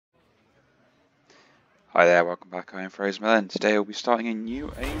Hi there, welcome back. I am Fraser, and today we'll be starting a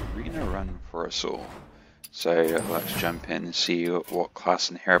new arena run for us all. So let's jump in and see what class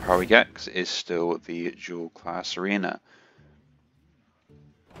and hero power we get, because it is still the dual class arena.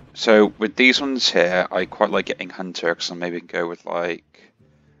 So with these ones here, I quite like getting Hunter, because I maybe can go with like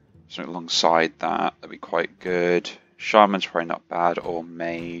something alongside that. That'd be quite good. Shaman's probably not bad, or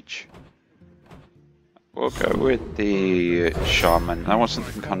Mage. We'll go with the Shaman. I want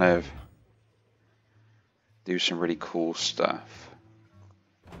something kind of do some really cool stuff.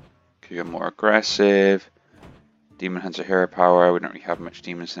 Could go more aggressive. Demon Hunter hero power. We don't really have much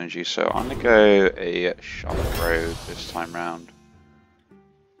demon synergy, so I'm gonna go a Shaman Rogue this time round.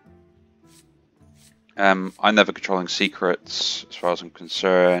 I'm never controlling secrets as far as I'm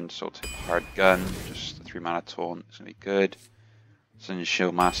concerned, so I'll take a hard gun. Just a 3 mana taunt. It's gonna be good. Sun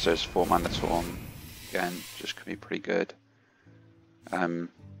Shield Master is 4 mana taunt. Again, just gonna be pretty good.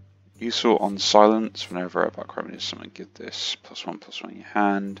 Useful on silence whenever a battle cry is something. Give this +1/+1 in your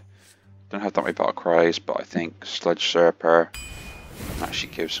hand. Don't have that many battle cries, but I think Sludge Usurper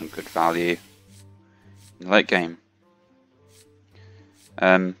actually gives some good value in the late game.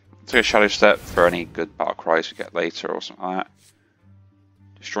 Take a Shadow Step for any good battle cries we get later or something like that.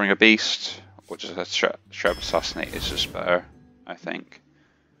 Destroying a beast or just a straight up assassinate is just better, I think,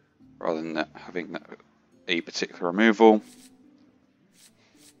 rather than having a particular removal.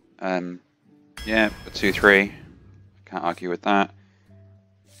 Yeah, a 2/3. Can't argue with that.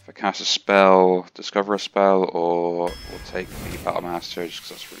 If I cast a spell, discover a spell, or we'll take the Battle Master just because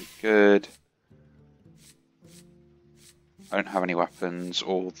that's really good. I don't have any weapons,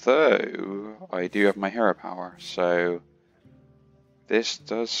 although I do have my hero power, so this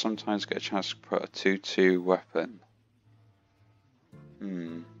does sometimes get a chance to put a 2/2 weapon.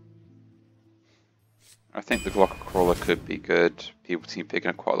 I think the Glocker Crawler could be good. People seem picking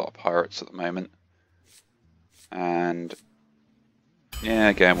up quite a lot of pirates at the moment. And yeah,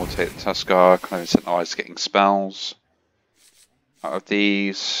 again, we'll take the Tuskar, kind of incentivized getting spells. Out of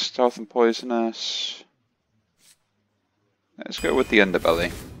these, Stealth and Poisonous. Let's go with the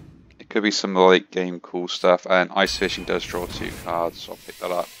Underbelly. It could be some late game cool stuff, and Ice Fishing does draw 2 cards, so I'll pick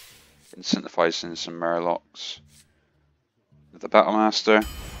that up. Incentivizing some Murlocs. With the Battle Master.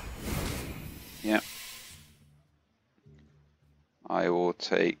 Yep. I will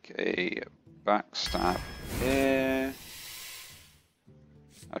take a Backstab here.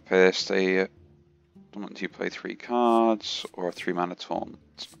 I play this, don't want to play 3 cards, or a 3 mana taunt.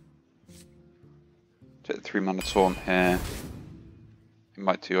 Take the 3 mana taunt here. It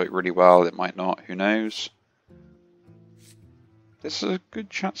might do it really well, it might not, who knows. This is a good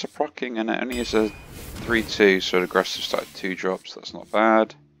chance of proccing, and it only is a 3/2, so an aggressive start at 2 drops, that's not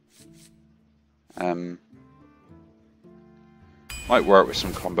bad. Might work with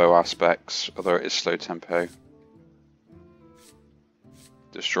some combo aspects, although it is slow tempo.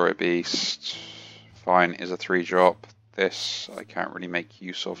 Destroy a beast, fine, is a 3-drop. This I can't really make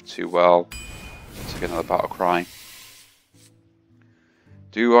use of too well. Let's take another battle cry.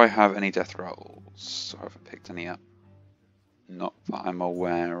 Do I have any death rolls? I haven't picked any up. Not that I'm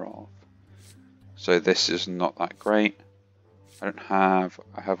aware of. So this is not that great. I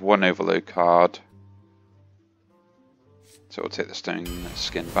have 1 overload card. So we'll take the Stone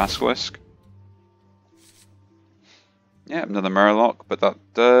Skin Basilisk. Yeah, another Murloc, but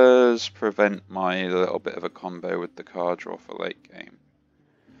that does prevent my little bit of a combo with the card draw for late game.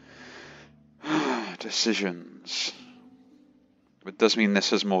 Decisions. It does mean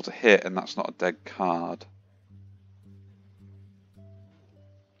this has more to hit, and that's not a dead card.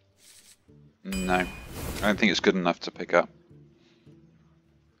 No, I don't think it's good enough to pick up.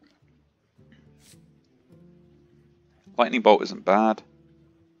 Lightning Bolt isn't bad.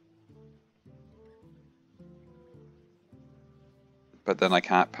 But then I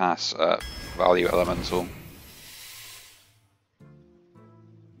can't pass Value Elemental.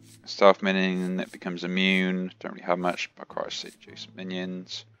 Stealth Minion, it becomes immune. Don't really have much, but I quite see adjacent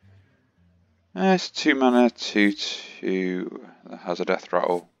minions. It's 2 mana, 2/2 that has a death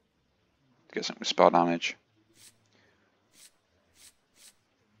rattle. Get something with spell damage.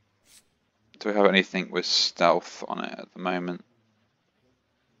 Do we have anything with stealth on it at the moment?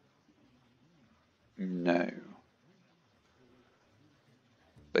 No.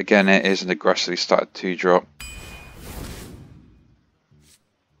 But again, it is an aggressively started 2-drop.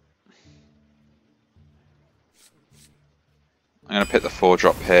 I'm going to pick the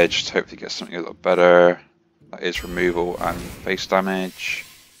 4-drop here, just to hopefully get something a little better. That is removal and face damage.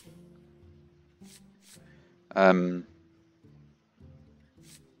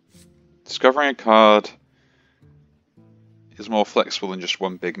 Discovering a card is more flexible than just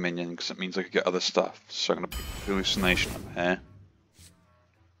one big minion because it means I could get other stuff. So I'm going to pick Hallucination up here.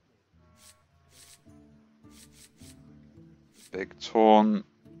 Big Taunt,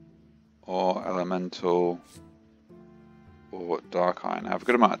 or Elemental, or Dark Iron. I have a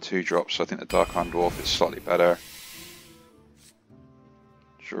good amount of 2-drops, so I think the Dark Iron Dwarf is slightly better.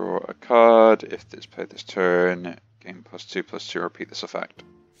 Draw a card. If it's played this turn, gain +2/+2, repeat this effect.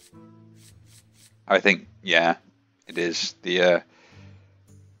 I think, yeah, it is the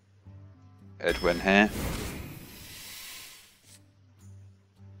Edwin here.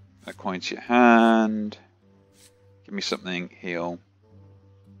 A coin to your hand. Give me something, heal.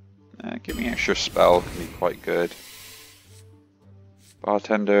 Give me an extra spell, can be quite good.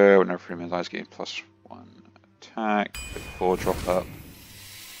 Bartender, whenever freeman dies, getting +1 attack. Big 4-drop up.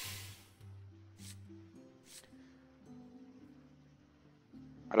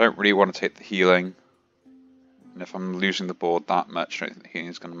 I don't really want to take the healing. And if I'm losing the board that much, I don't think the healing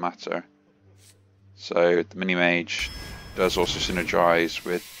is going to matter. So the mini-mage does also synergize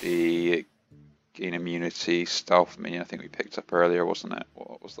with the gain immunity stealth minion I think we picked up earlier, wasn't it?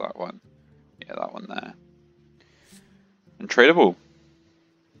 What was that one? Yeah, that one there. And tradable.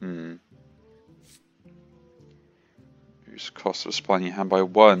 Reduce the cost of supplying your hand by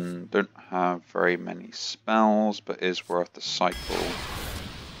 1. Don't have very many spells, but is worth the cycle.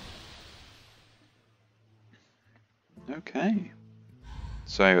 Okay.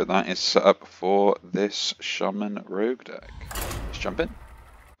 So that is set up for this Shaman Rogue deck. Let's jump in.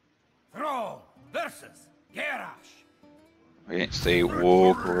 Thrall versus Garrosh. Against a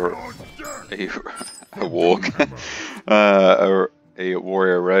Wargue or a Wargue. A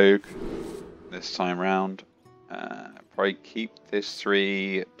Warrior Rogue this time round. Probably keep this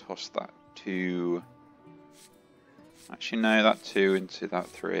 3, toss that 2. Actually no, that 2 into that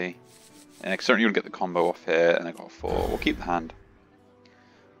 3. Yeah, certainly you'll get the combo off here, and I got 4. We'll keep the hand.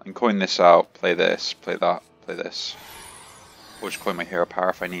 I can coin this out, play this, play that, play this. Or just coin my hero power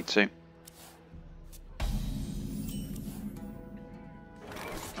if I need to.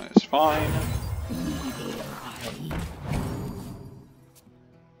 That's fine.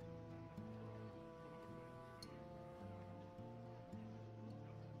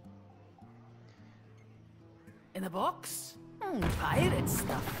 In the box? Pirate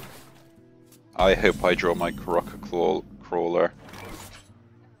stuff. I hope I draw my Karaka Crawler.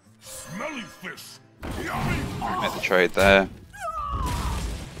 Smelly fish. Make the trade there.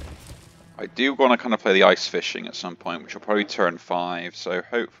 I do want to kind of play the ice fishing at some point, which will probably turn 5, so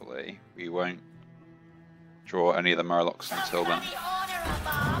hopefully we won't draw any of the Murlocs until then.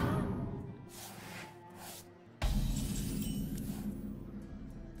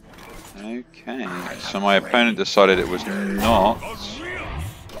 Okay, so my opponent decided it was not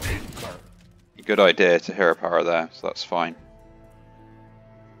a good idea to hero power there, so that's fine.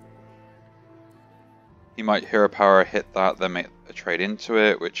 He might hero power, hit that, then make a trade into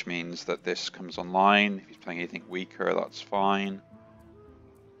it, which means that this comes online. If he's playing anything weaker, that's fine.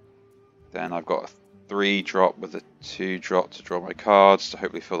 Then I've got a 3-drop with a 2-drop to draw my cards to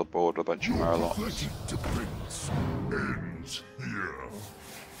hopefully fill the board with a bunch of Murlocs.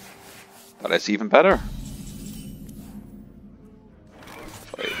 That is even better.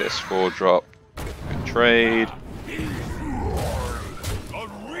 Play this 4-drop, good trade.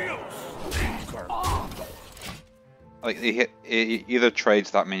 Like he either trades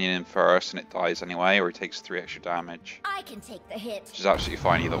that minion in first and it dies anyway, or he takes 3 extra damage. I can take the hit. Which is absolutely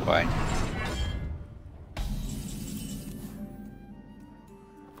fine either way.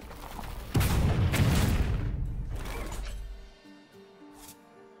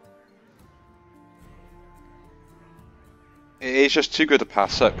 It is just too good to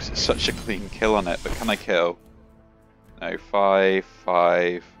pass up because it's such a clean kill on it, but can I kill? No, 5,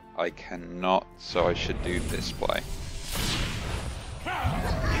 5. I cannot, so I should do this play.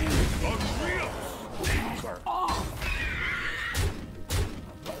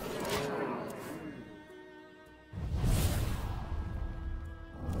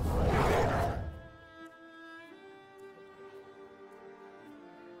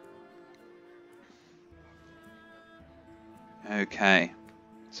 Okay,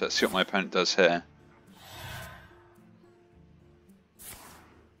 so let's see what my opponent does here.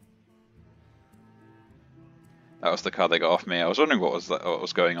 That was the card they got off me. I was wondering what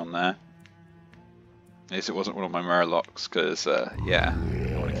was going on there. At least it wasn't one of my Murlocs, because yeah,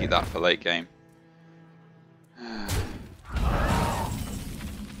 I want to keep that for late game.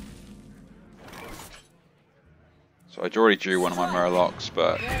 So I already drew one of my Murlocs,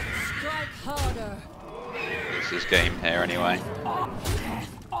 but this is game here anyway.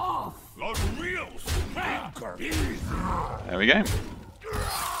 There we go.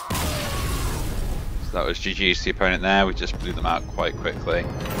 So that was GG's to the opponent there. We just blew them out quite quickly.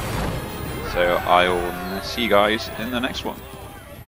 So I will see you guys in the next one.